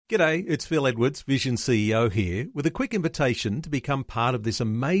G'day, it's Phil Edwards, Vision CEO here, with a quick invitation to become part of this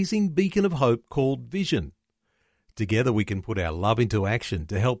amazing beacon of hope called Vision. Together we can put our love into action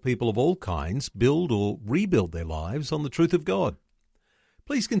to help people of all kinds build or rebuild their lives on the truth of God.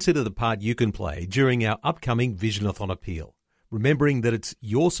 Please consider the part you can play during our upcoming Visionathon appeal, remembering that it's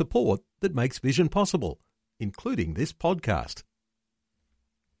your support that makes Vision possible, including this podcast.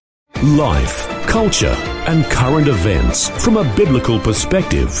 Life, culture, and current events from a biblical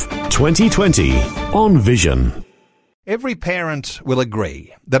perspective. 2020 on Vision. Every parent will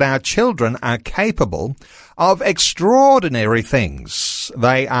agree that our children are capable of extraordinary things.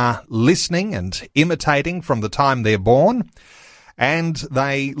 They are listening and imitating from the time they're born, and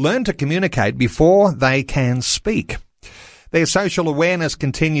they learn to communicate before they can speak. Their social awareness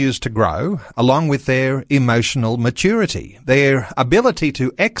continues to grow, along with their emotional maturity. Their ability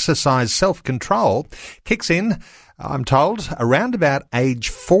to exercise self-control kicks in, I'm told, around about age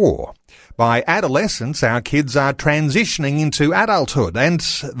 4. By adolescence, our kids are transitioning into adulthood, and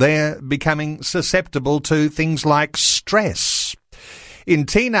they're becoming susceptible to things like stress. In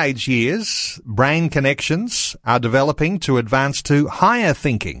teenage years, brain connections are developing to advance to higher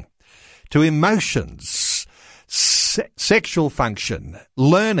thinking, to emotions, sexual function,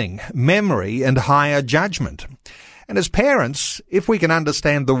 learning, memory, and higher judgment. And as parents, if we can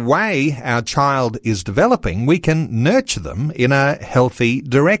understand the way our child is developing, we can nurture them in a healthy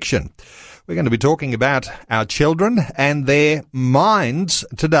direction. We're going to be talking about our children and their minds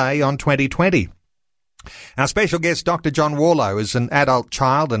today on 2020. Our special guest, Dr. John Warlow, is an adult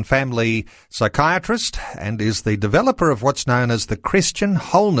child and family psychiatrist and is the developer of what's known as the Christian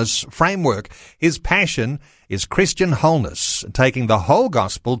Wholeness Framework. His passion is Christian wholeness, taking the whole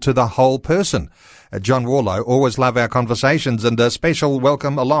gospel to the whole person. John Warlow, always love our conversations, and a special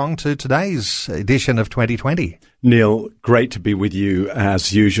welcome along to today's edition of 2020. Neil, great to be with you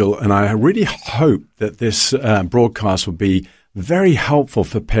as usual, and I really hope that this broadcast will be very helpful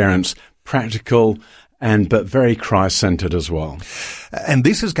for parents, practical, but very Christ-centered as well. And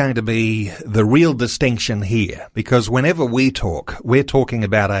this is going to be the real distinction here, because whenever we talk, we're talking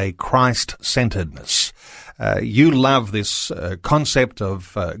about a Christ-centeredness. You love this concept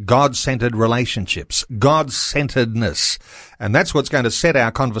of God-centered relationships, God-centeredness. And that's what's going to set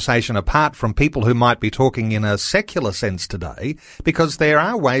our conversation apart from people who might be talking in a secular sense today, because there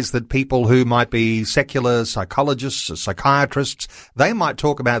are ways that people who might be secular psychologists or psychiatrists, they might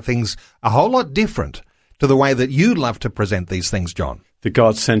talk about things a whole lot different to the way that you love to present these things, John. The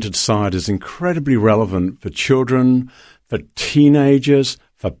God-centered side is incredibly relevant for children, for teenagers,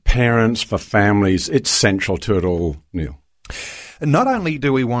 for parents, for families. It's central to it all, Neil. Not only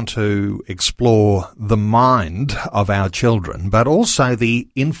do we want to explore the mind of our children, but also the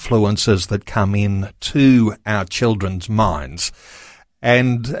influences that come in to our children's minds.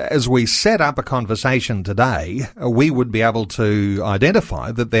 And as we set up a conversation today, we would be able to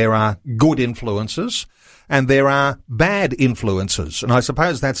identify that there are good influences and there are bad influences. And I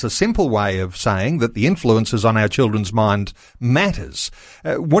suppose that's a simple way of saying that the influences on our children's mind matters.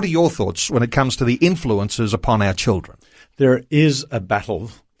 What are your thoughts when it comes to the influences upon our children? There is a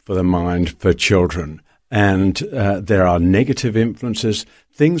battle for the mind for children, and there are negative influences,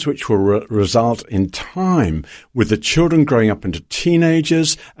 things which will result in time with the children growing up into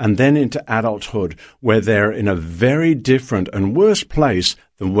teenagers and then into adulthood, where they're in a very different and worse place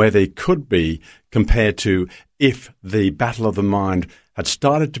than where they could be compared to if the battle of the mind had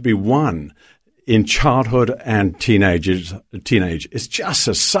started to be won in childhood and teenage. It's just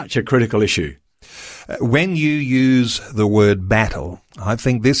such a critical issue. When you use the word battle, I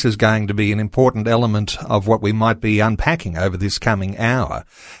think this is going to be an important element of what we might be unpacking over this coming hour.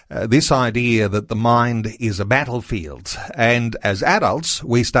 This idea that the mind is a battlefield, and as adults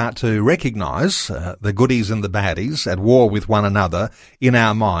we start to recognize the goodies and the baddies at war with one another in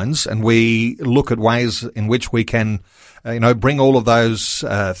our minds, and we look at ways in which we can bring all of those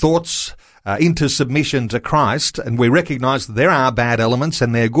thoughts into submission to Christ, and we recognize that there are bad elements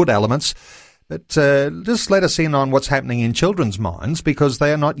and there are good elements. But just let us in on what's happening in children's minds, because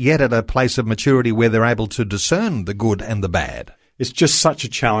they are not yet at a place of maturity where they're able to discern the good and the bad. It's just such a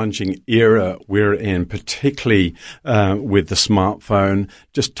challenging era we're in, particularly with the smartphone,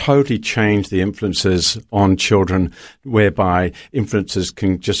 just totally changed the influences on children, whereby influences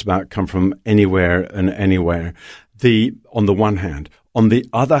can just about come from anywhere and anywhere. On the one hand. On the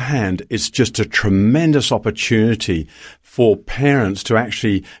other hand, it's just a tremendous opportunity for parents to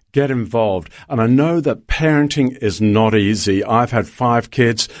actually get involved. And I know that parenting is not easy. I've had 5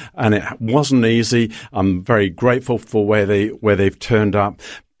 kids and it wasn't easy. I'm very grateful for where they've turned up.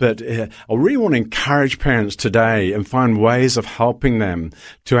 But I really want to encourage parents today and find ways of helping them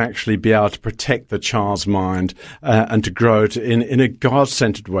to actually be able to protect the child's mind and to grow in a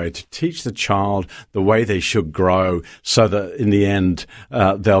God-centered way, to teach the child the way they should grow so that in the end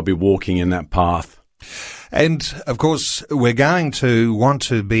they'll be walking in that path. And, of course, we're going to want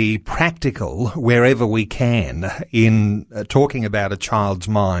to be practical wherever we can in talking about a child's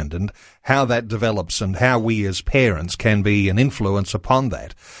mind and how that develops and how we as parents can be an influence upon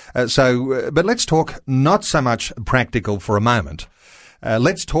that. But let's talk not so much practical for a moment.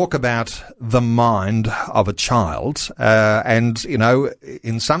 Let's talk about the mind of a child. And, you know,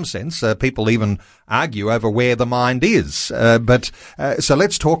 in some sense, people even argue over where the mind is. So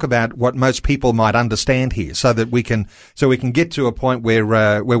let's talk about what most people might understand here so that we can get to a point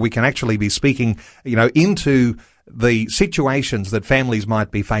where we can actually be speaking, you know, into the situations that families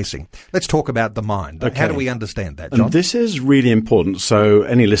might be facing. Let's talk about the mind. Okay. How do we understand that, John? And this is really important. So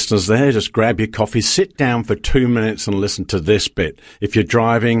any listeners there, just grab your coffee, sit down for 2 minutes and listen to this bit. If you're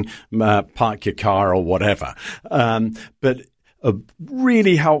driving, park your car or whatever. But a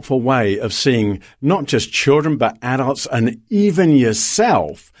really helpful way of seeing not just children, but adults and even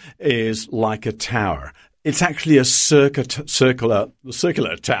yourself is like a tower. It's actually a circular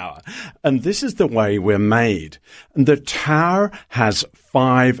tower. And this is the way we're made. And the tower has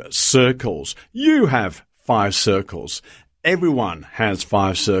 5 circles. You have 5 circles. Everyone has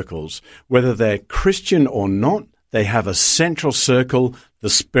 5 circles. Whether they're Christian or not, they have a central circle, the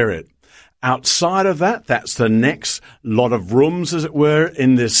Spirit. Outside of that, that's the next lot of rooms, as it were,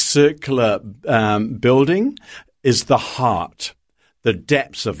 in this circular building, is the heart, the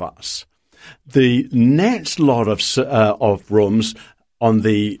depths of us. The next lot of rooms on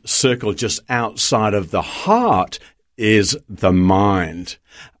the circle just outside of the heart is the mind.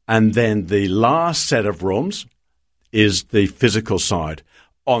 And then the last set of rooms is the physical side.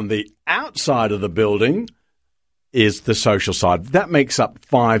 On the outside of the building is the social side. That makes up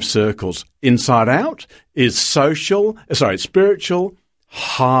 5 circles. Inside out is spiritual,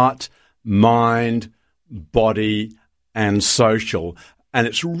 heart, mind, body, and social. And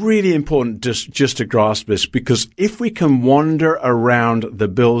it's really important just to grasp this, because if we can wander around the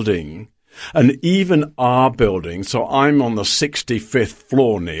building, and even our building, so I'm on the 65th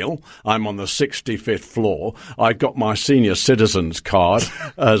floor, Neil. I'm on the 65th floor. I got my senior citizens card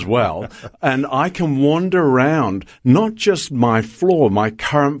as well. And I can wander around, not just my floor, my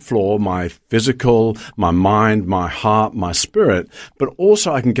current floor, my physical, my mind, my heart, my spirit, but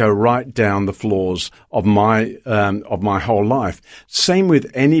also I can go right down the floors of my whole life. Same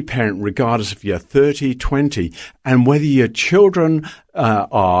with any parent, regardless if you're 30, 20, and whether your children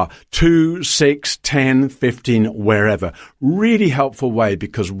are 2, 6, 10, 15, wherever. Really helpful way,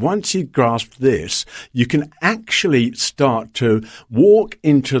 because once you grasp this, you can actually start to walk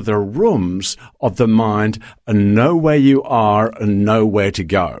into the rooms of the mind and know where you are and know where to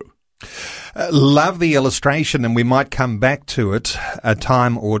go. Love the illustration, and we might come back to it a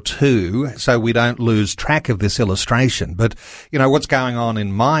time or two so we don't lose track of this illustration. But, you know, what's going on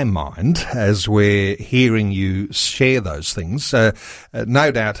in my mind as we're hearing you share those things,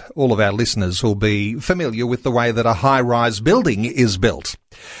 no doubt all of our listeners will be familiar with the way that a high-rise building is built.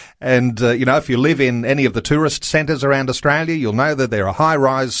 And, you know, if you live in any of the tourist centres around Australia, you'll know that there are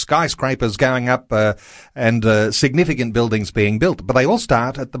high-rise skyscrapers going up and significant buildings being built. But they all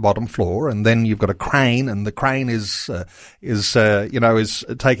start at the bottom floor, and then you've got a crane, and the crane is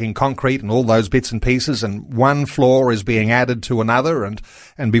taking concrete and all those bits and pieces, and one floor is being added to another, and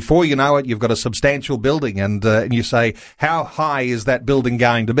before you know it, you've got a substantial building, and you say, how high is that building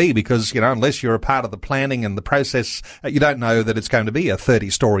going to be? Because, you know, unless you're a part of the planning and the process, you don't know that it's going to be a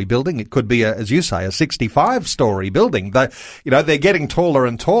 30-story building. It could be, as you say, a 65-story building. They're getting taller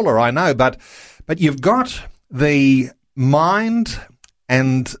and taller, I know, but you've got the mind,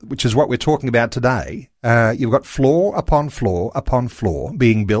 and which is what we're talking about today. You've got floor upon floor upon floor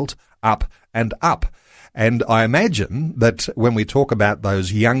being built up and up. And I imagine that when we talk about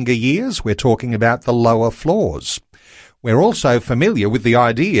those younger years, we're talking about the lower floors. We're also familiar with the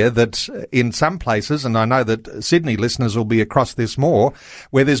idea that in some places, and I know that Sydney listeners will be across this more,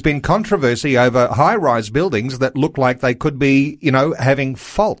 where there's been controversy over high-rise buildings that look like they could be, you know, having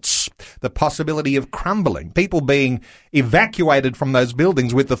faults, the possibility of crumbling, people being evacuated from those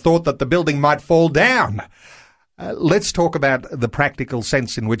buildings with the thought that the building might fall down. Let's talk about the practical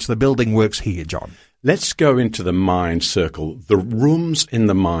sense in which the building works here, John. Let's go into the mind circle, the rooms in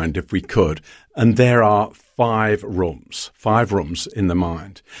the mind, if we could. And there are 5 rooms in the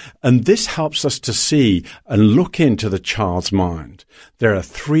mind. And this helps us to see and look into the child's mind. There are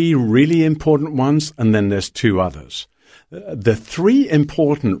 3 really important ones, and then there's 2 others. the three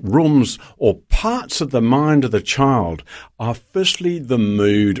important rooms or parts of the mind of the child are firstly the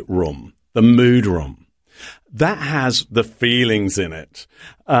mood room. The mood room. That has the feelings in it.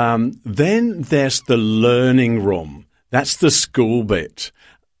 Then there's the learning room. That's the school bit.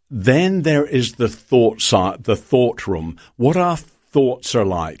 Then there is the thought room. What our thoughts are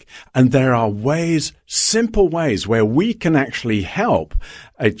like. And there are ways, simple ways, where we can actually help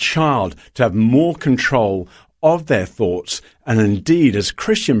a child to have more control of their thoughts, and indeed, as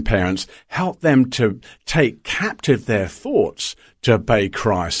Christian parents, help them to take captive their thoughts to obey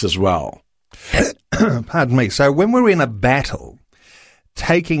Christ as well. Pardon me. So when we're in a battle,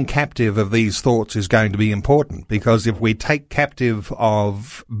 taking captive of these thoughts is going to be important, because if we take captive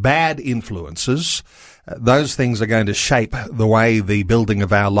of bad influences, those things are going to shape the way the building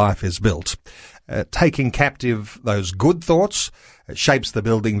of our life is built. Taking captive those good thoughts shapes the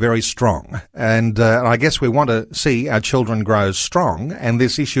building very strong. And I guess we want to see our children grow strong, and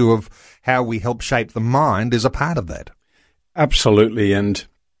this issue of how we help shape the mind is a part of that. Absolutely, and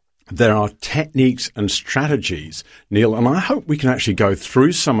there are techniques and strategies, Neil, and I hope we can actually go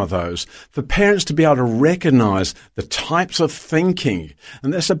through some of those for parents to be able to recognize the types of thinking.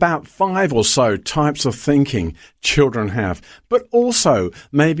 And there's about 5 or so types of thinking children have. But also,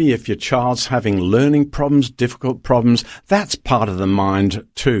 maybe if your child's having learning problems, difficult problems, that's part of the mind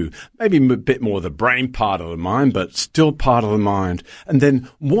too. Maybe a bit more the brain part of the mind, but still part of the mind. And then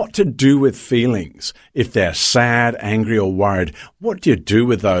what to do with feelings. If they're sad, angry, or worried, what do you do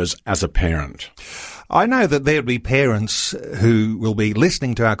with those as a parent? I know that there'll be parents who will be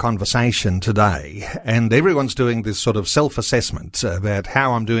listening to our conversation today, and everyone's doing this sort of self-assessment about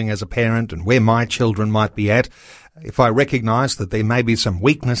how I'm doing as a parent and where my children might be at. If I recognise that there may be some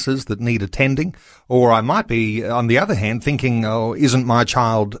weaknesses that need attending, or I might be, on the other hand, thinking, oh, isn't my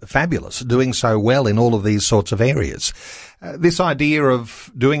child fabulous, doing so well in all of these sorts of areas? This idea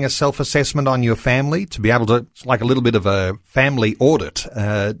of doing a self-assessment on your family to be able to, it's like a little bit of a family audit.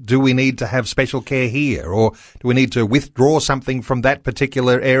 Do we need to have special care here, or do we need to withdraw something from that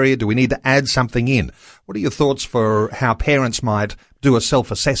particular area? Do we need to add something in? What are your thoughts for how parents might do a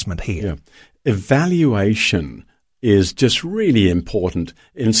self-assessment here? Yeah. Evaluation is just really important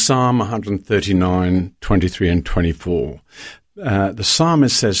in Psalm 139, 23 and 24. The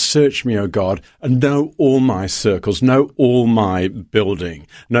psalmist says, "Search me, O God, and know all my circles, know all my building,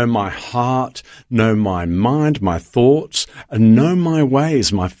 know my heart, know my mind, my thoughts, and know my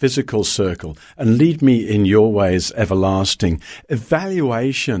ways, my physical circle, and lead me in your ways everlasting."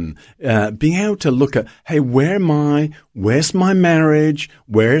 Evaluation, being able to look at, hey, where am I? Where's my marriage?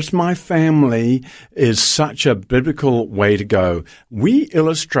 Where's my family? Is such a biblical way to go. We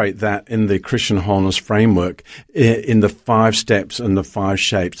illustrate that in the Christian Wholeness Framework in the 5 steps and the 5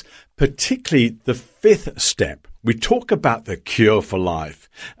 shapes, particularly the 5th step. We talk about the cure for life,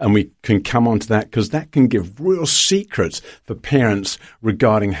 and we can come on to that because that can give real secrets for parents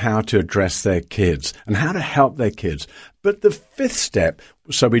regarding how to address their kids and how to help their kids. But the 5th step,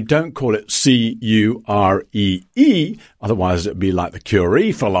 so we don't call it CUREE, otherwise it would be like the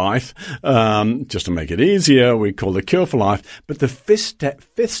curee for life. Just to make it easier, we call the cure for life. But the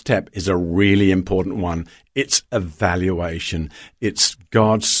 5th step is a really important one. It's evaluation. It's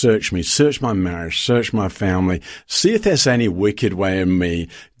God, search me, search my marriage, search my family, see if there's any wicked way in me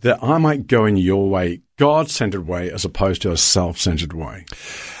that I might go in your way, God-centered way, as opposed to a self-centered way.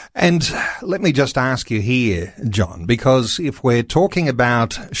 And let me just ask you here, John, because if we're talking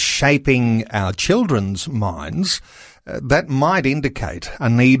about shaping our children's minds, that might indicate a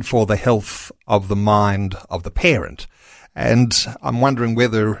need for the health of the mind of the parent. And I'm wondering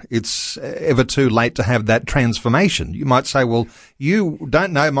whether it's ever too late to have that transformation. You might say, well, you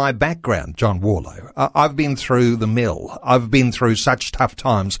don't know my background, John Warlow. I've been through the mill. I've been through such tough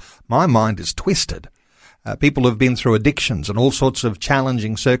times. My mind is twisted. People have been through addictions and all sorts of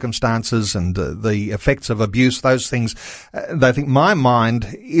challenging circumstances and the effects of abuse, those things. They think my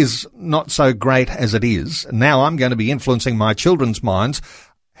mind is not so great as it is. Now I'm going to be influencing my children's minds.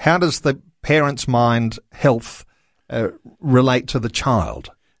 How does the parent's mind health relate to the child?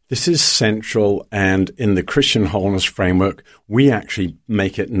 This is central, and in the Christian Wholeness Framework, we actually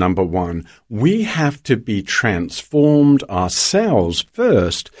make it number 1. We have to be transformed ourselves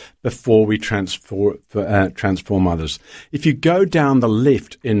first before we transform others. If you go down the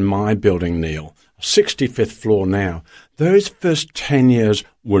lift in my building, Neil, 65th floor now, those first 10 years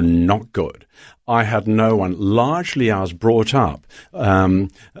were not good. I had no one. Largely, I was brought up in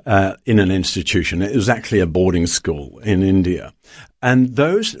an institution. It was actually a boarding school in India. And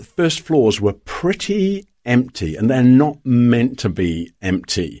those first floors were pretty empty, and they're not meant to be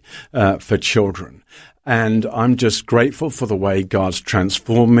empty for children. And I'm just grateful for the way God's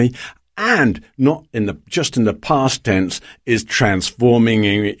transformed me. And not just in the past tense, is transforming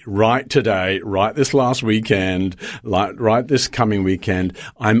me right today, right this last weekend, right this coming weekend.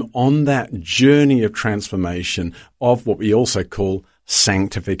 I'm on that journey of transformation, of what we also call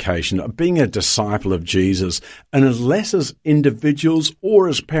sanctification, of being a disciple of Jesus. And unless as individuals or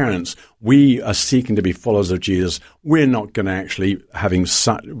as parents we are seeking to be followers of Jesus, we're not going to have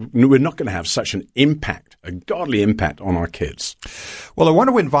such an impact, a godly impact on our kids. Well, I want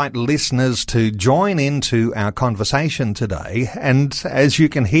to invite listeners to join into our conversation today. And as you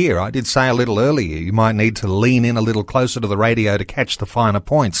can hear, I did say a little earlier, you might need to lean in a little closer to the radio to catch the finer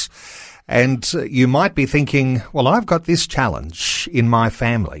points. And you might be thinking, well, I've got this challenge in my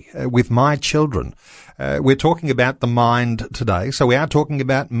family with my children. We're talking about the mind today, so we are talking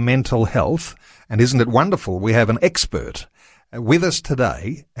about mental health. And isn't it wonderful? We have an expert with us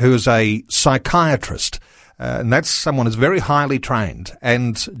today who's a psychiatrist. And that's someone who's very highly trained.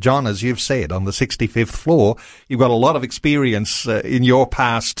 And John, as you've said, on the 65th floor, you've got a lot of experience in your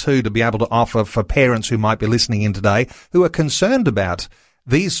past too to be able to offer for parents who might be listening in today who are concerned about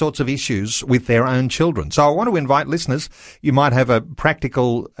these sorts of issues with their own children. So I want to invite listeners, you might have a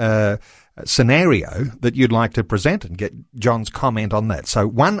practical scenario that you'd like to present and get John's comment on that. So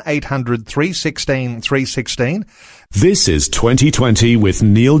 1-800-316-316. This is 2020 with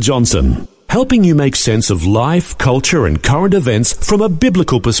Neil Johnson, helping you make sense of life, culture and current events from a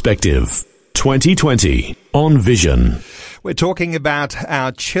biblical perspective. 2020 on Vision. We're talking about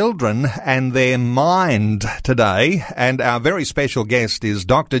our children and their mind today, and our very special guest is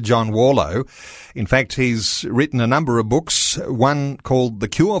Dr. John Warlow. In fact, he's written a number of books, one called The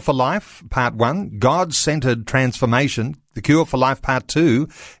Cure for Life, Part 1, God-Centered Transformation. The Cure for Life, Part 2,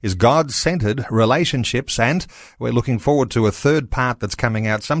 is God-Centered Relationships, and we're looking forward to a third part that's coming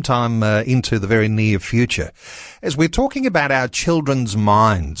out sometime into the very near future. As we're talking about our children's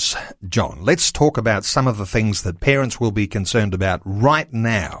minds, John, let's talk about some of the things that parents will be concerned about right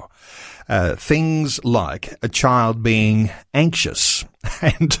now. Things like a child being anxious.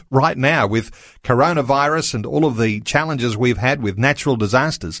 And right now, with coronavirus and all of the challenges we've had with natural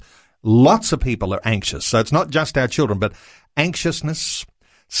disasters, lots of people are anxious. So it's not just our children, but anxiousness,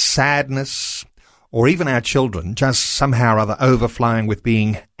 sadness, or even our children just somehow or other overflowing with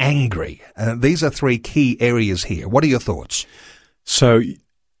being angry. These are three key areas here. What are your thoughts? So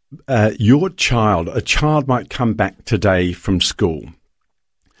a child might come back today from school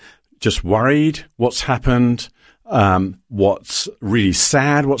just worried what's happened, what's really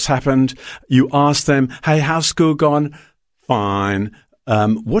sad what's happened. You ask them, hey, how's school gone? Fine.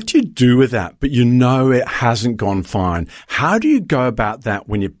 What do you do with that? But you know it hasn't gone fine. How do you go about that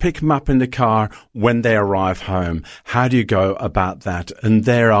when you pick them up in the car when they arrive home? How do you go about that? And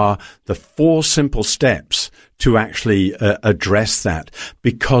there are the 4 simple steps to actually address that,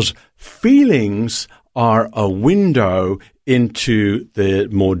 because feelings are a window into the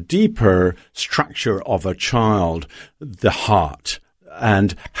more deeper structure of a child, the heart.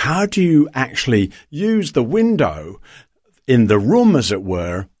 And how do you actually use the window in the room, as it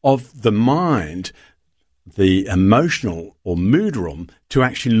were, of the mind, the emotional or mood room, to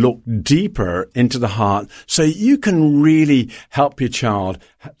actually look deeper into the heart so you can really help your child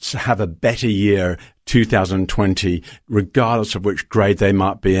have a better year 2020, regardless of which grade they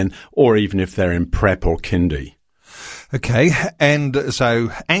might be in, or even if they're in prep or kindy. Okay, and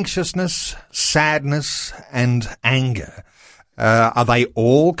so anxiousness, sadness, and anger. Are they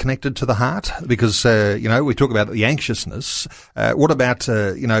all connected to the heart? Because, we talk about the anxiousness. What about,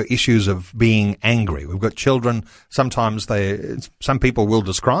 issues of being angry? We've got children. Sometimes some people will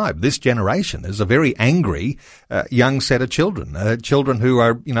describe this generation as a very angry, young set of children. Children who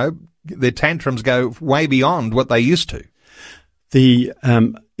are, their tantrums go way beyond what they used to. The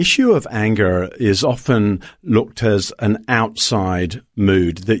issue of anger is often looked as an outside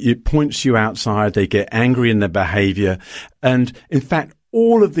mood, that it points you outside, they get angry in their behavior. And in fact,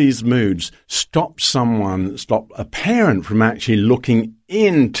 all of these moods stop a parent from actually looking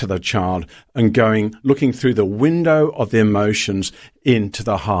into the child and looking through the window of the emotions into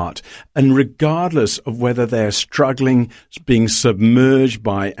the heart. And regardless of whether they're struggling, being submerged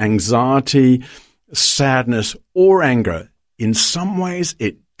by anxiety, sadness, or anger, in some ways,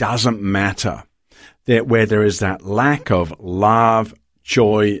 it doesn't matter. Where there is that lack of love,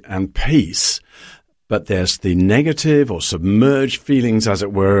 joy, and peace, but there's the negative or submerged feelings, as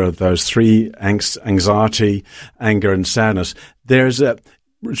it were, of those 3, anxiety, anger, and sadness.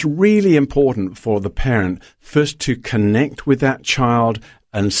 It's really important for the parent, first, to connect with that child,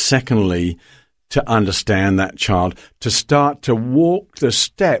 and secondly, to understand that child, to start to walk the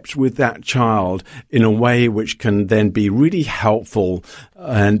steps with that child in a way which can then be really helpful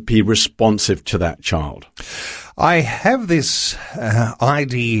and be responsive to that child. I have this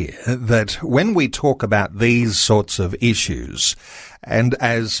idea that when we talk about these sorts of issues, and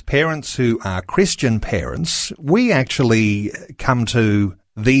as parents who are Christian parents, we actually come to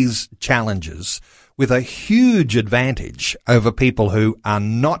these challenges with a huge advantage over people who are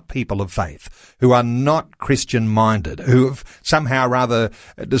not people of faith, who are not Christian-minded, who have somehow rather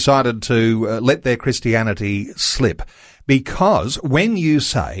decided to let their Christianity slip. Because when you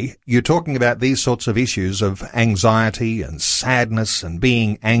say you're talking about these sorts of issues of anxiety and sadness and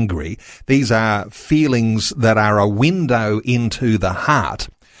being angry, these are feelings that are a window into the heart,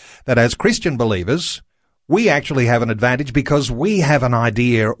 that as Christian believers, we actually have an advantage because we have an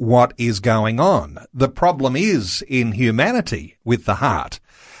idea what is going on. The problem is in humanity with the heart.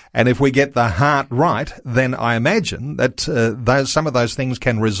 And if we get the heart right, then I imagine that some of those things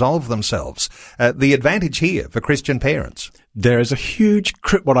can resolve themselves. The advantage here for Christian parents. There is a huge,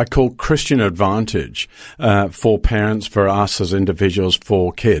 what I call Christian advantage for parents, for us as individuals,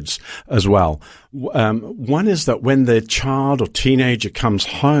 for kids as well. One is that when the child or teenager comes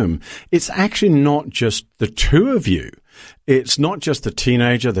home, it's actually not just the two of you. It's not just the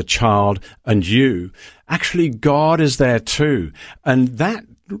teenager, the child, and you. Actually, God is there too. And that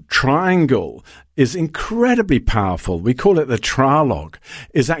triangle is incredibly powerful. We call it the trialogue,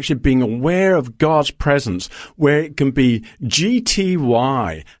 is actually being aware of God's presence, where it can be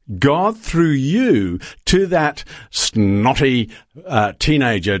GTY, God through you, to that snotty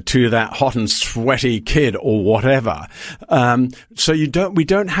teenager, to that hot and sweaty kid or whatever. So we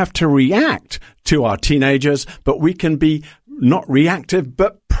don't have to react to our teenagers, but we can be not reactive,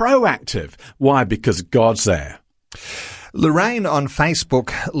 but proactive. Why? Because God's there. Lorraine on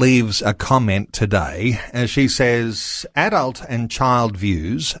Facebook leaves a comment today. She says, adult and child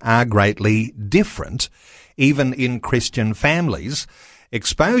views are greatly different, even in Christian families.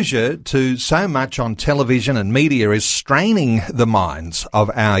 Exposure to so much on television and media is straining the minds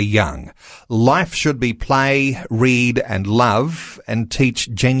of our young. Life should be play, read and love and teach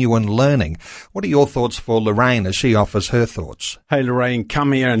genuine learning. What are your thoughts for Lorraine as she offers her thoughts? Hey, Lorraine,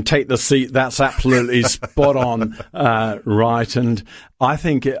 come here and take the seat. That's absolutely spot on, right. And I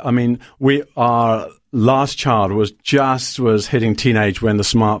think, our last child was hitting teenage when the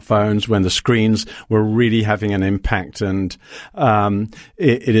smartphones, when the screens were really having an impact, and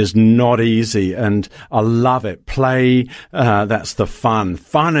it is not easy. And I love it. Play, that's the fun.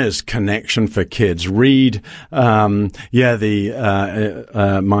 Fun is connection for kids. Read, mind you,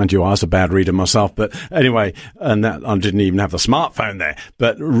 I was a bad reader myself, but anyway, and that I didn't even have the smartphone there.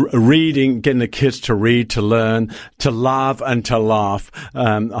 But reading, getting the kids to read, to learn, to love, and to laugh.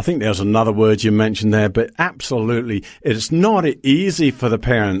 I think there's another word you mentioned there. But absolutely, it's not easy for the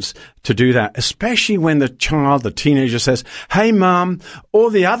parents to do that, especially when the teenager says, hey, Mum, all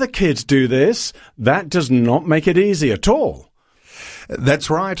the other kids do this. That does not make it easy at all. That's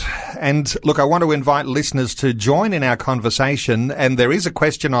right. And look, I want to invite listeners to join in our conversation. And there is a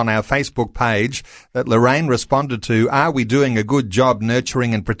question on our Facebook page that Lorraine responded to. Are we doing a good job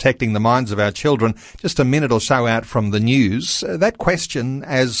nurturing and protecting the minds of our children? Just a minute or so out from the news. That question,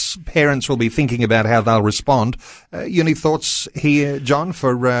 as parents will be thinking about how they'll respond. Any thoughts here, John,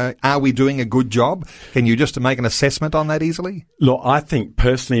 for are we doing a good job? Can you just make an assessment on that easily? Look, I think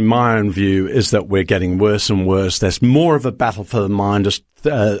personally my own view is that we're getting worse and worse. There's more of a battle for the mind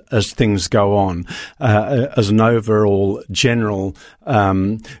as things go on, as an overall general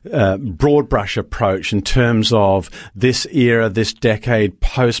broad brush approach in terms of this era, this decade,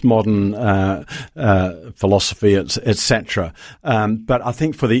 postmodern philosophy, etc. But I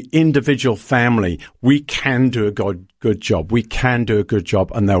think for the individual family, we can do a good job. We can do a good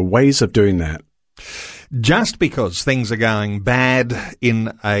job, and there are ways of doing that. Just because things are going bad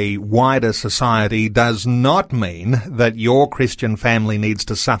in a wider society does not mean that your Christian family needs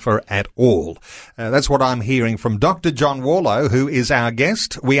to suffer at all. That's what I'm hearing from Dr. John Warlow, who is our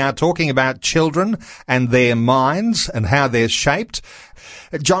guest. We are talking about children and their minds and how they're shaped.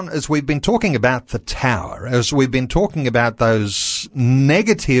 John, as we've been talking about the tower, as we've been talking about those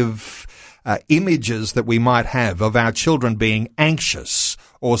negative images that we might have of our children being anxious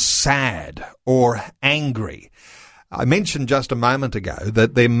or sad or angry. I mentioned just a moment ago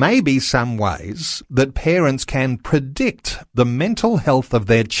that there may be some ways that parents can predict the mental health of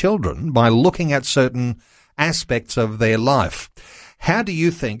their children by looking at certain aspects of their life. How do you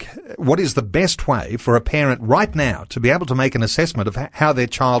think, what is the best way for a parent right now to be able to make an assessment of how their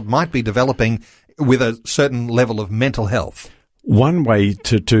child might be developing with a certain level of mental health? One way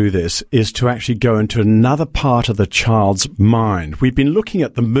to do this is to actually go into another part of the child's mind. We've been looking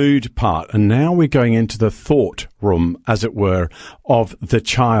at the mood part, and now we're going into the thought room, as it were, of the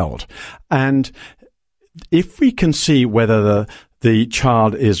child. And if we can see whether the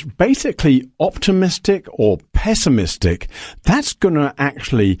child is basically optimistic or pessimistic, that's going to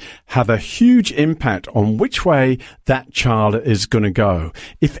actually have a huge impact on which way that child is going to go.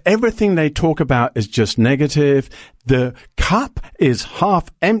 If everything they talk about is just negative, the cup is half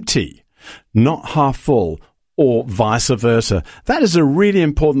empty, not half full, or vice versa. That is a really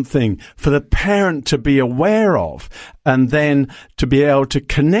important thing for the parent to be aware of, and then to be able to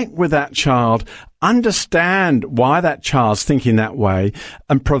connect with that child, understand why that child's thinking that way,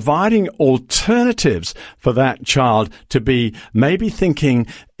 and providing alternatives for that child to be maybe thinking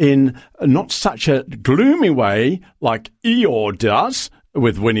in not such a gloomy way like Eeyore does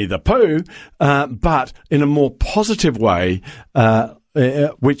with Winnie the Pooh, but in a more positive way,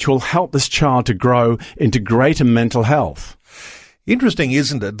 which will help this child to grow into greater mental health. Interesting,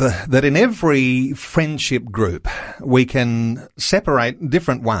 isn't it, that in every friendship group we can separate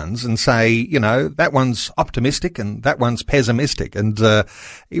different ones and say, you know, that one's optimistic and that one's pessimistic. And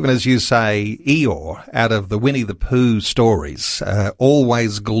even as you say, Eeyore, out of the Winnie the Pooh stories,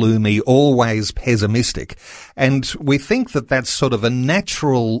 always gloomy, always pessimistic. And we think that that's sort of a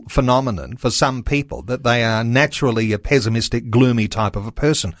natural phenomenon for some people, that they are naturally a pessimistic, gloomy type of a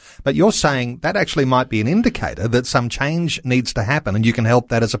person. But you're saying that actually might be an indicator that some change needs to happen, and you can help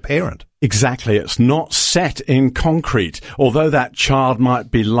that as a parent. Exactly. It's not set in concrete. Although that child might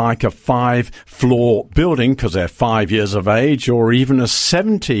be like a 5-floor building because they're 5 years of age, or even a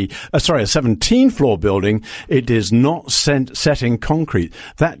 17-floor building, it is not set in concrete.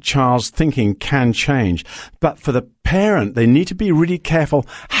 That child's thinking can change. But for the parent, they need to be really careful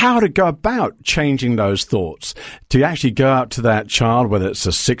how to go about changing those thoughts, to actually go out to that child, whether it's a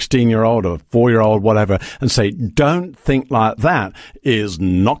 16-year-old or a 4-year-old, whatever, and say, don't think like that, is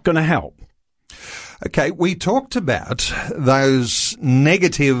not going to help. Okay, we talked about those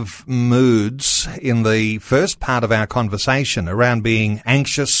negative moods in the first part of our conversation around being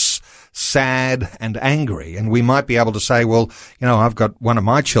anxious, sad and angry. And we might be able to say, well, you know, I've got one of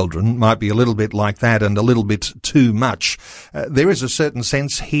my children might be a little bit like that and a little bit too much. There is a certain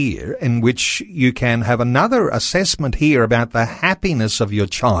sense here in which you can have another assessment here about the happiness of your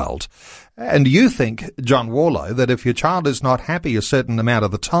child. And you think, John Warlow, that if your child is not happy a certain amount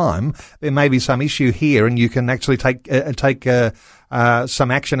of the time, there may be some issue here, and you can actually take some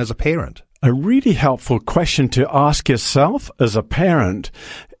action as a parent. A really helpful question to ask yourself as a parent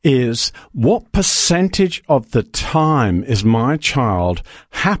is, what percentage of the time is my child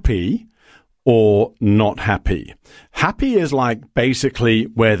happy or not happy? Happy is like basically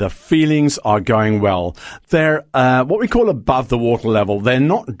where the feelings are going well. They're what we call above the water level. They're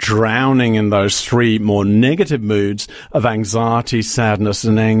not drowning in those 3 more negative moods of anxiety, sadness,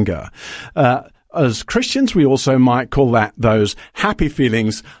 and anger. As Christians, we also might call that those happy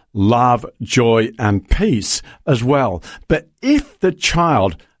feelings, love, joy, and peace as well. But if the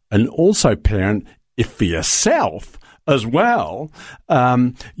child, and also parent, if for yourself as well,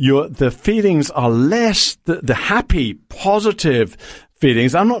 the feelings are less, the happy, positive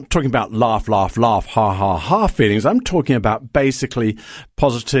feelings. I'm not talking about laugh, laugh, laugh, ha, ha, ha feelings. I'm talking about basically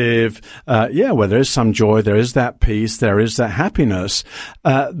positive, where there is some joy, there is that peace, there is that happiness.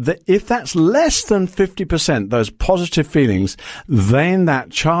 If that's less than 50%, those positive feelings, then that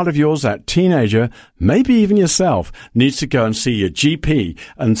child of yours, that teenager, maybe even yourself, needs to go and see your GP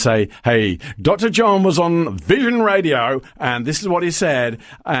and say, hey, Dr. John was on Vision Radio and this is what he said,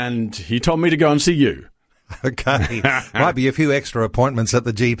 and he told me to go and see you. Okay. Might be a few extra appointments at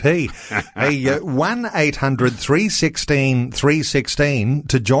the GP. Hey, 1-800-316-316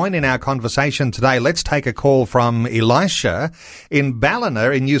 to join in our conversation today. Let's take a call from Elisha in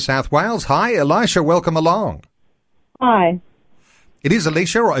Ballina in New South Wales. Hi, Elisha. Welcome along. Hi. It is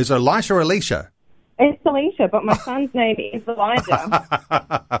Elisha, or is it Elisha or Alicia? It's Alicia, but my son's name is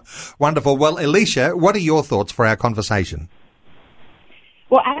Elijah. Wonderful. Well, Elisha, what are your thoughts for our conversation?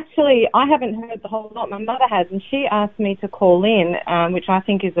 Well, actually, I haven't heard the whole lot. My mother has, and she asked me to call in, which I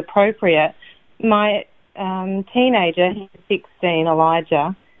think is appropriate. My teenager, he's 16,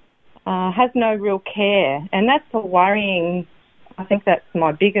 Elijah, has no real care, and that's a worrying. I think that's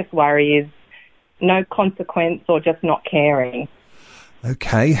my biggest worry, is no consequence or just not caring.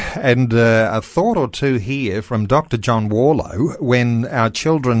 Okay, and a thought or two here from Dr. John Warlow. When our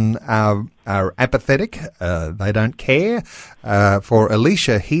children are apathetic, they don't care. For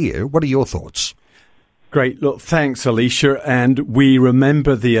Alicia here, what are your thoughts? Great. Look, thanks, Alicia. And we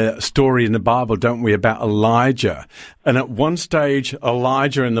remember the story in the Bible, don't we, about Elijah And at one stage,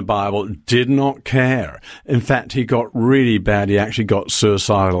 Elijah in the Bible did not care. In fact, he got really bad. He actually got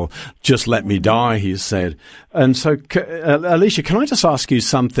suicidal. Just let me die, he said. And so, Alicia, can I just ask you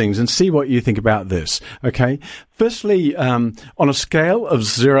some things and see what you think about this? Okay. Firstly, on a scale of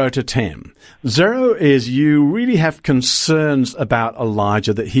 0 to 10, 0 is you really have concerns about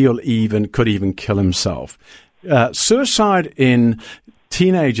Elijah that could even kill himself. Suicide in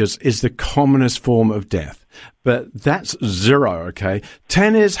teenagers is the commonest form of death. But that's 0, okay?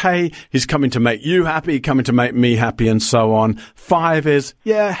 10 is, hey, he's coming to make you happy, coming to make me happy, and so on. 5 is,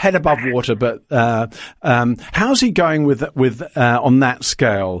 yeah, head above water, but how's he going with on that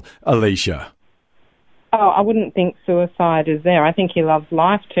scale, Alicia? Oh, I wouldn't think suicide is there. I think he loves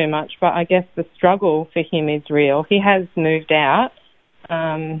life too much, but I guess the struggle for him is real. He has moved out,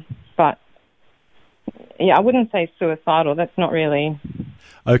 but yeah, I wouldn't say suicidal. That's not really...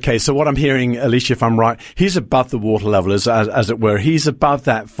 Okay, so what I'm hearing, Alicia, if I'm right, he's above the water level, as it were. He's above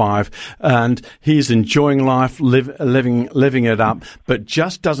that 5, and he's enjoying life, living it up, but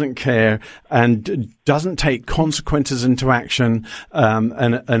just doesn't care and doesn't take consequences into action,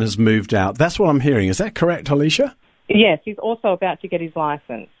 and has moved out. That's what I'm hearing. Is that correct, Alicia? Yes, he's also about to get his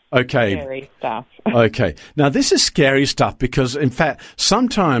license. Okay. Scary stuff. Okay. Now, this is scary stuff because, in fact,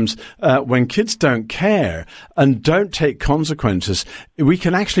 sometimes when kids don't care and don't take consequences, we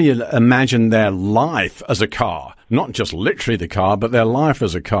can actually imagine their life as a car. Not just literally the car, but their life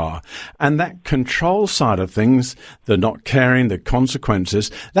as a car. And that control side of things, the not caring, the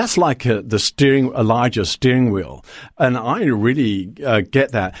consequences, that's like Elijah's steering wheel. And I really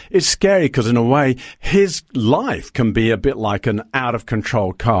get that. It's scary because in a way, his life can be a bit like an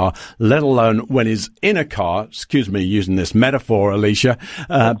out-of-control car, let alone when he's in a car, excuse me using this metaphor, Alicia,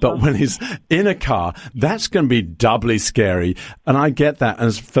 but when he's in a car, that's going to be doubly scary. And I get that.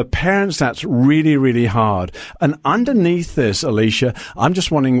 And for parents, that's really, really hard. And underneath this, Alicia, I'm just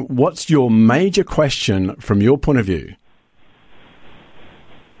wondering, what's your major question from your point of view?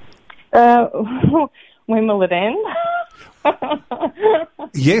 When will it end?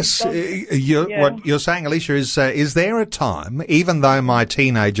 Yes, what you're saying, Alicia, is there a time, even though my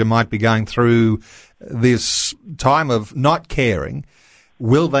teenager might be going through this time of not caring,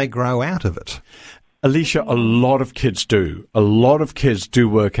 will they grow out of it? Alicia, a lot of kids do. A lot of kids do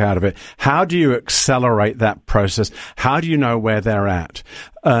work out of it. How do you accelerate that process? How do you know where they're at?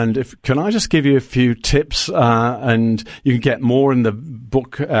 And can I just give you a few tips, and you can get more in the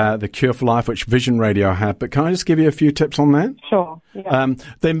book, The Cure for Life, which Vision Radio had, but can I just give you a few tips on that? Sure. Yeah.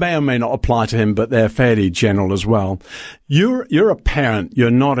 They may or may not apply to him, but they're fairly general as well. You're a parent.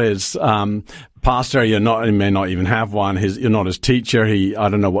 You're not as, pastor, you may not even have one. You're not his teacher. I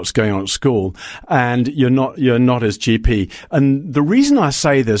don't know what's going on at school, and you're not his GP. And the reason I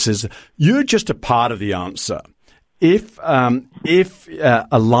say this is you're just a part of the answer. If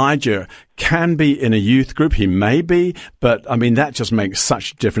Elijah can be in a youth group, he may be, but I mean, that just makes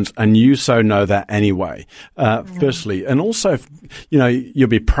such a difference. And you so know that anyway, firstly. And also, you'll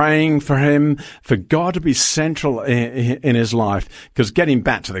be praying for him, for God to be central in his life. Because getting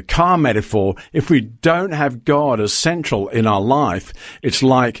back to the car metaphor, if we don't have God as central in our life, it's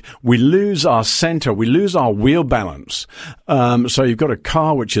like we lose our center, we lose our wheel balance. So you've got a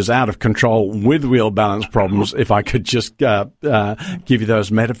car which is out of control with wheel balance problems, if I could just give you those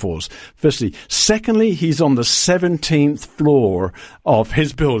metaphors. Firstly. Secondly, he's on the 17th floor of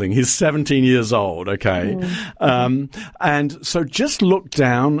his building. He's 17 years old, okay? And so just look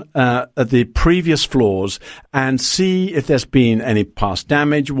down at the previous floors and see if there's been any past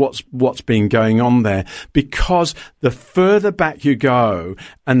damage, what's been going on there. Because the further back you go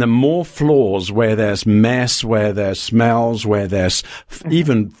and the more floors where there's mess, where there's smells, where there's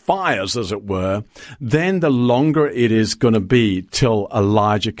even fires, as it were, then the longer it is going to be till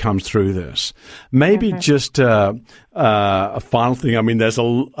Elijah comes through this. Maybe just a final thing. I mean, there's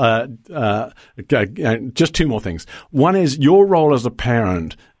just two more things. One is your role as a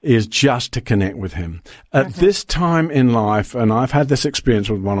parent is just to connect with him. At this time in life, and I've had this experience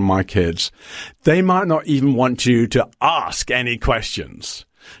with one of my kids, they might not even want you to ask any questions.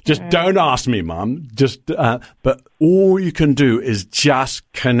 Just don't ask me, Mum. But all you can do is just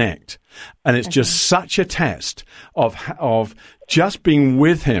connect. And it's just such a test of just being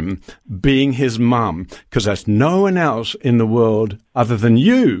with him, being his mum, because there's no one else in the world other than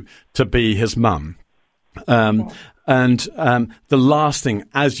you to be his mum. And the last thing,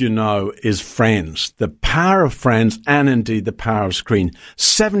 as you know, is friends. The power of friends and indeed the power of screen.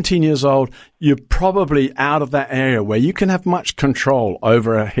 17 years old, you're probably out of that area where you can have much control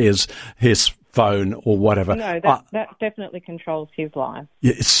over his phone or whatever. No, that definitely controls his life.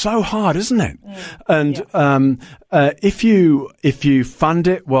 Yeah, it's so hard, isn't it? And if you fund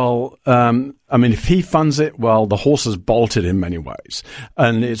it, well, if he funds it, well, the horse is bolted in many ways,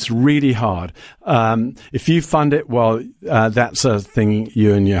 and it's really hard. If you fund it, well, that's a thing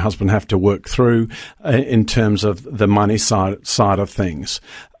you and your husband have to work through in terms of the money side of things.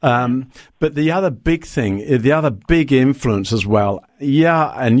 But the other big thing, the other big influence as well,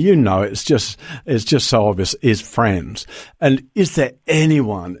 and it's just so obvious, is friends. And is there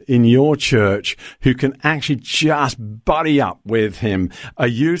anyone in your church who can actually just buddy up with him, a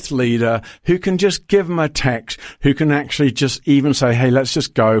youth leader who can just give him a text, who can actually just even say, hey, let's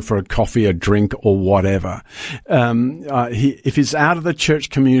just go for a coffee, a drink, or whatever. If he's out of the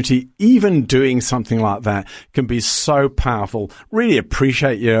church community, even doing something like that can be so powerful. Really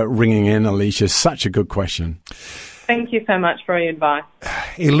appreciate you ringing in, Alicia. Such a good question. Thank you so much for your advice.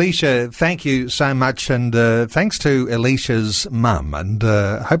 Alicia, thank you so much, and thanks to Alicia's mum, and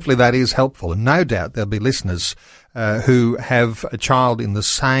hopefully that is helpful. And no doubt there'll be listeners who have a child in the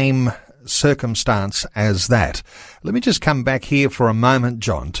same circumstance as that. Let me just come back here for a moment,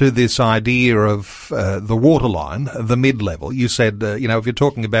 John, to this idea of the waterline, the mid-level. You said, if you're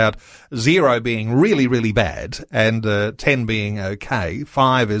talking about 0 being really, really bad and 10 being okay,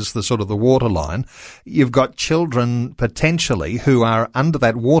 5 is the sort of the waterline. You've got children potentially who are under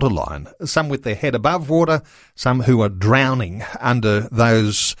that waterline, some with their head above water, some who are drowning under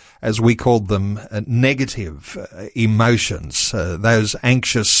those, as we called them, negative emotions, those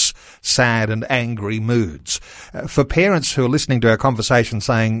anxious, sad and angry moods. For parents who are listening to our conversation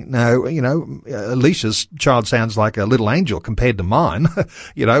saying, no, Alicia's child sounds like a little angel compared to mine.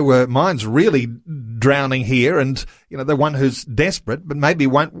 Mine's really drowning here, and, the one who's desperate, but maybe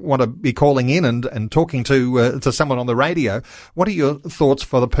won't want to be calling in and talking to someone on the radio. What are your thoughts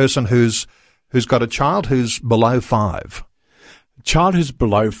for the person who's got a child who's below 5? Child who's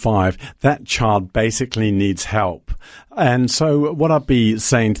below 5, that child basically needs help. And so what I'd be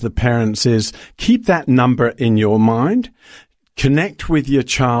saying to the parents is keep that number in your mind, connect with your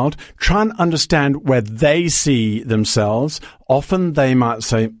child, try and understand where they see themselves. Often they might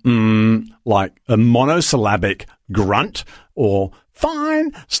say, like a monosyllabic grunt or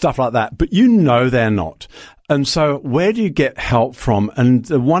fine, stuff like that, but they're not. And so where do you get help from? And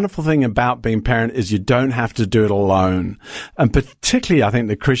the wonderful thing about being parent is you don't have to do it alone. And particularly, I think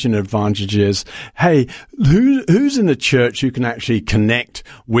the Christian advantage is, hey, who's in the church who can actually connect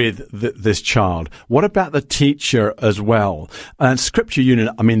with this child? What about the teacher as well? And Scripture Union,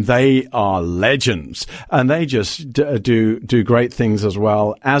 they are legends, and they just do great things as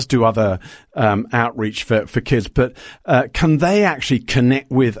well, as do other outreach for kids. But can they actually connect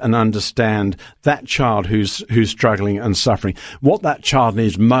with and understand that child who's struggling and suffering? What that child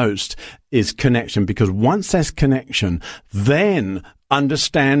needs most is connection, because once there's connection, then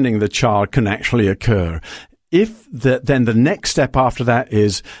understanding the child can actually occur. Then the next step after that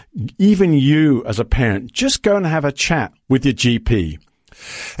is even you as a parent, just go and have a chat with your GP.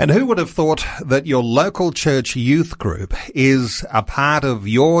 And who would have thought that your local church youth group is a part of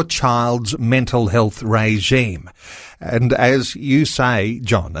your child's mental health regime? And as you say,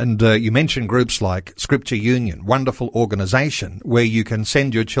 John, and you mentioned groups like Scripture Union, wonderful organisation where you can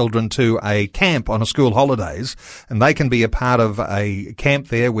send your children to a camp on a school holidays, and they can be a part of a camp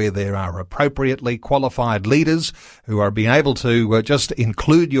there where there are appropriately qualified leaders who are being able to just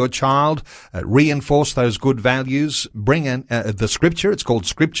include your child, reinforce those good values, bring in the Scripture. It's called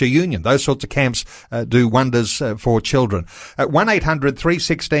Scripture Union. Those sorts of camps do wonders for children.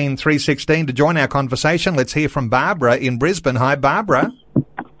 1-800-316-316 to join our conversation. Let's hear from Barbara in Brisbane. Hi, Barbara.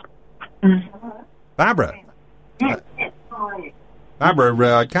 Barbara.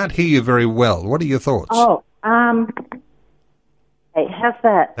 Barbara, I can't hear you very well. What are your thoughts? Hey, how's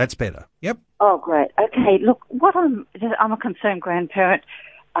that? That's better. Yep. Oh, great. Okay, look, I'm a concerned grandparent.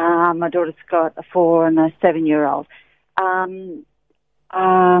 My daughter's got a 4 and a 7-year-old. What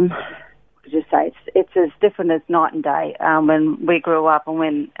did you say? It's as different as night and day when we grew up and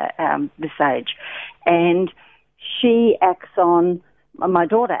when this age. And my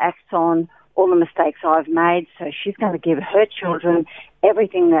daughter acts on all the mistakes I've made, so she's going to give her children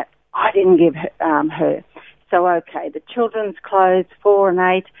everything that I didn't give her. So, okay, the children's clothes, 4 and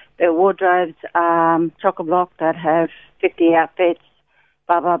 8, their wardrobes, chock-a-block that have 50 outfits,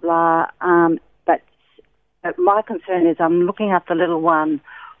 blah, blah, blah. But my concern is I'm looking at the little one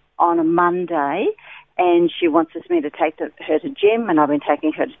on a Monday, and she wants me to take her to gym, and I've been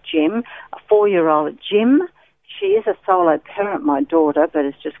taking her to gym, a 4-year-old at gym. She is a solo parent, my daughter, but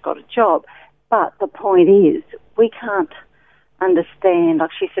has just got a job. But the point is, we can't understand.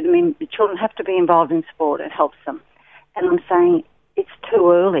 Like she said to me, the children have to be involved in sport. It helps them. And I'm saying, it's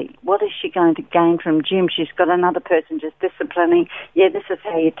too early. What is she going to gain from gym? She's got another person just disciplining. Yeah, this is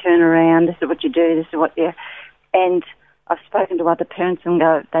how you turn around. This is what you do. This is what you... And I've spoken to other parents and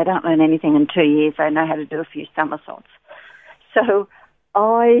go, they don't learn anything in 2 years. They know how to do a few somersaults. So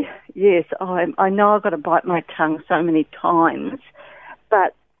I know I've got to bite my tongue so many times,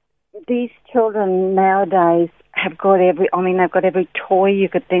 but these children nowadays have got they've got every toy you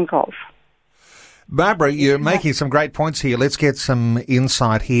could think of. Barbara, you're making some great points here. Let's get some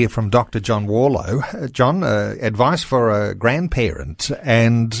insight here from Dr. John Warlow. John, advice for a grandparent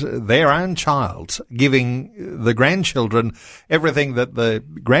and their own child, giving the grandchildren everything that the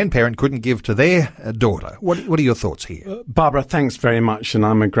grandparent couldn't give to their daughter. What are your thoughts here? Barbara, thanks very much. And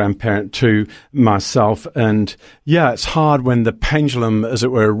I'm a grandparent too myself. And yeah, it's hard when the pendulum, as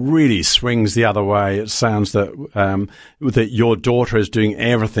it were, really swings the other way. It sounds that that your daughter is doing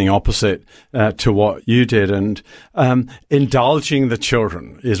everything opposite to what you did, and indulging the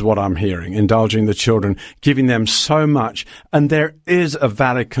children is what I'm hearing. Indulging the children, giving them so much, and there is a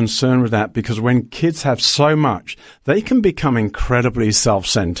valid concern with that, because when kids have so much, they can become incredibly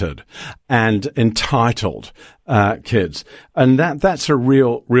self-centered and entitled kids, and that's a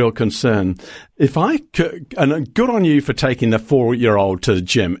real concern. If I could, and good on you for taking the 4-year-old to the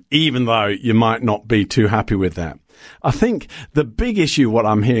gym, even though you might not be too happy with that. I think the big issue, what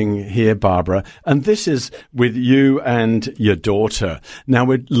I'm hearing here, Barbara, and this is with you and your daughter. Now,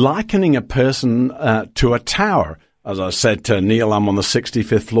 we're likening a person to a tower. As I said to Neil, I'm on the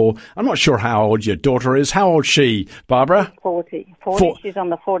 65th floor. I'm not sure how old your daughter is. How old is she, Barbara? 40. She's on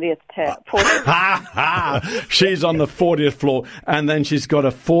the 40th tower. She's on the 40th floor, and then she's got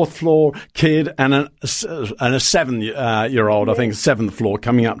a 4th floor kid and a 7-year-old, I think, 7th floor,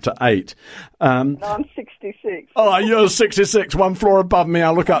 coming up to 8. No, I'm 66. Oh, you're 66, one floor above me.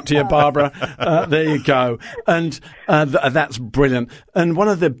 I'll look up to you, Barbara. There you go. And that's brilliant. And one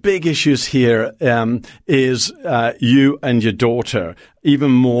of the big issues here is you and your daughter,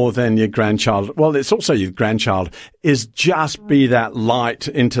 even more than your grandchild. Well, it's also your grandchild, is just be that light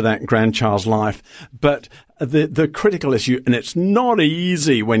into that grandchild's life. But the critical issue, and it's not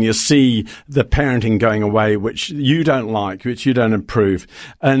easy when you see the parenting going away, which you don't like, which you don't approve.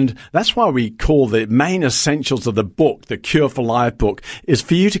 And that's why we call the main essentials of the book, the Cure for Life book, is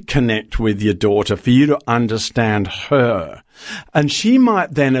for you to connect with your daughter, for you to understand her. And she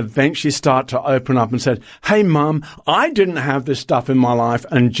might then eventually start to open up and say, hey, Mum, I didn't have this stuff in my life,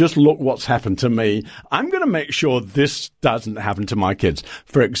 and just look what's happened to me. I'm going to make sure this doesn't happen to my kids,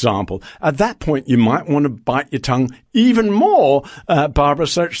 for example. At that point, you might want to bite your tongue even more, Barbara,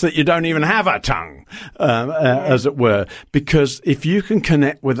 such that you don't even have a tongue, as it were. Because if you can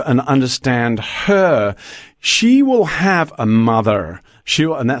connect with and understand her, she will have a mother.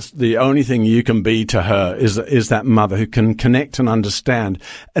 And that's the only thing you can be to her, is that mother who can connect and understand.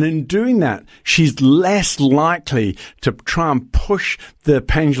 And in doing that, she's less likely to try and push the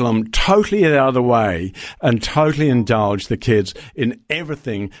pendulum totally the other way and totally indulge the kids in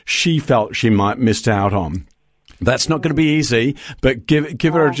everything she felt she might miss out on. That's not going to be easy, but give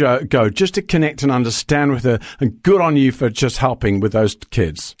her a go, just to connect and understand with her. And good on you for just helping with those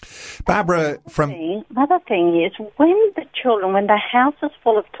kids. Barbara, Another thing is, when the house is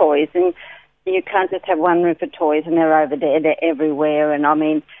full of toys, and you can't just have one room for toys and they're over there, they're everywhere, and I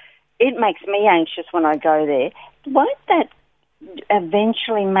mean, it makes me anxious when I go there. Won't that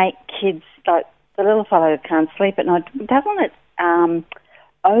eventually make kids, like the little fellow who can't sleep at night, doesn't it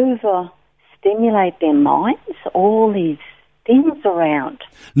overstimulate their minds, all these things around?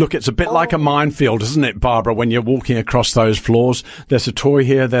 Look, it's a bit like a minefield, isn't it, Barbara, when you're walking across those floors? There's a toy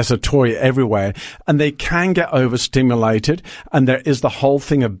here, there's a toy everywhere, and they can get overstimulated. And there is the whole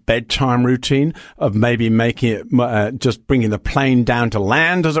thing of bedtime routine, of maybe making it, just bringing the plane down to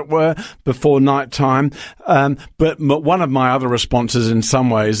land, as it were, before night time. But one of my other responses in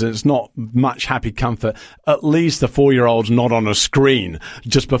some ways, it's not much happy comfort, at least the 4-year-old's not on a screen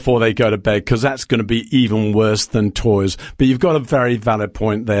just before they go to bed, because that's going to be even worse than toys. But you've got a very valid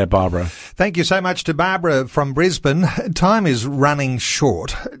point there, Barbara. Thank you so much to Barbara from Brisbane. Time is running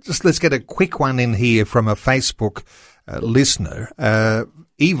short. Just let's get a quick one in here from a Facebook listener.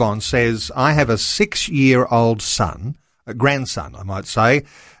 Yvonne says, I have a 6-year-old son, a grandson, I might say,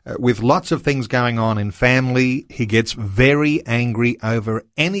 with lots of things going on in family. He gets very angry over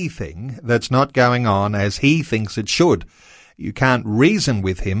anything that's not going on as he thinks it should. You can't reason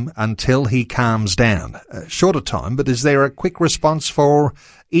with him until he calms down. Shorter time, but is there a quick response for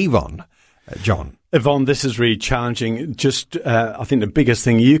Yvonne, John? Yvonne, this is really challenging. Just, I think the biggest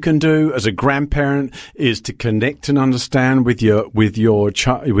thing you can do as a grandparent is to connect and understand with your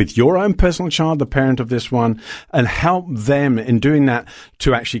own personal child, the parent of this one, and help them in doing that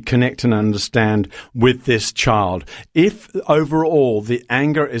to actually connect and understand with this child. If overall the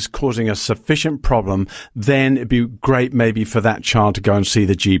anger is causing a sufficient problem, then it'd be great maybe for that child to go and see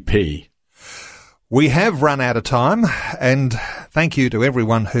the GP. We have run out of time, and thank you to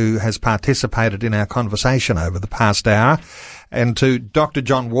everyone who has participated in our conversation over the past hour, and to Dr.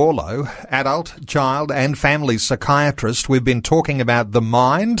 John Warlow, adult, child and family psychiatrist. We've been talking about the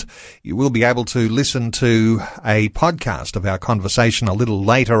mind. You will be able to listen to a podcast of our conversation a little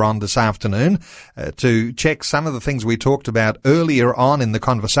later on this afternoon to check some of the things we talked about earlier on in the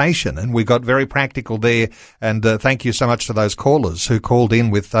conversation, and we got very practical there, and thank you so much to those callers who called in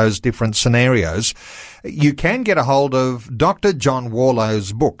with those different scenarios. You can get a hold of Dr. John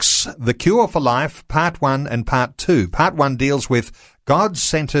Warlow's books, The Cure for Life, Part 1 and Part 2. Part 1 deals with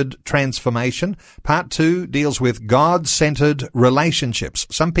God-centered transformation. Part 2 deals with God-centered relationships.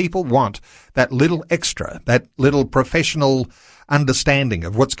 Some people want that little extra, that little professional understanding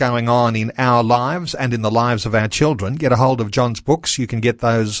of what's going on in our lives and in the lives of our children. Get a hold of John's books. You can get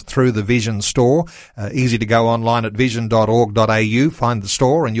those through the Vision store. Easy to go online at vision.org.au, find the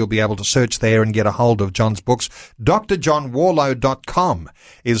store, and you'll be able to search there and get a hold of John's books. drjohnwarlow.com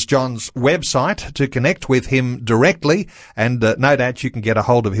is John's website to connect with him directly, and no doubt you can get a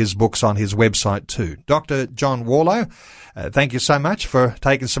hold of his books on his website too. Dr. John Warlow, thank you so much for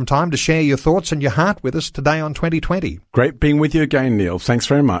taking some time to share your thoughts and your heart with us today on 2020. Great being with you again, Neil. Thanks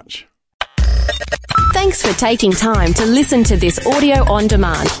very much. Thanks for taking time to listen to this audio on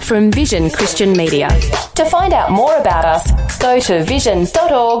demand from Vision Christian Media. To find out more about us, go to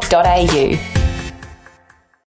vision.org.au.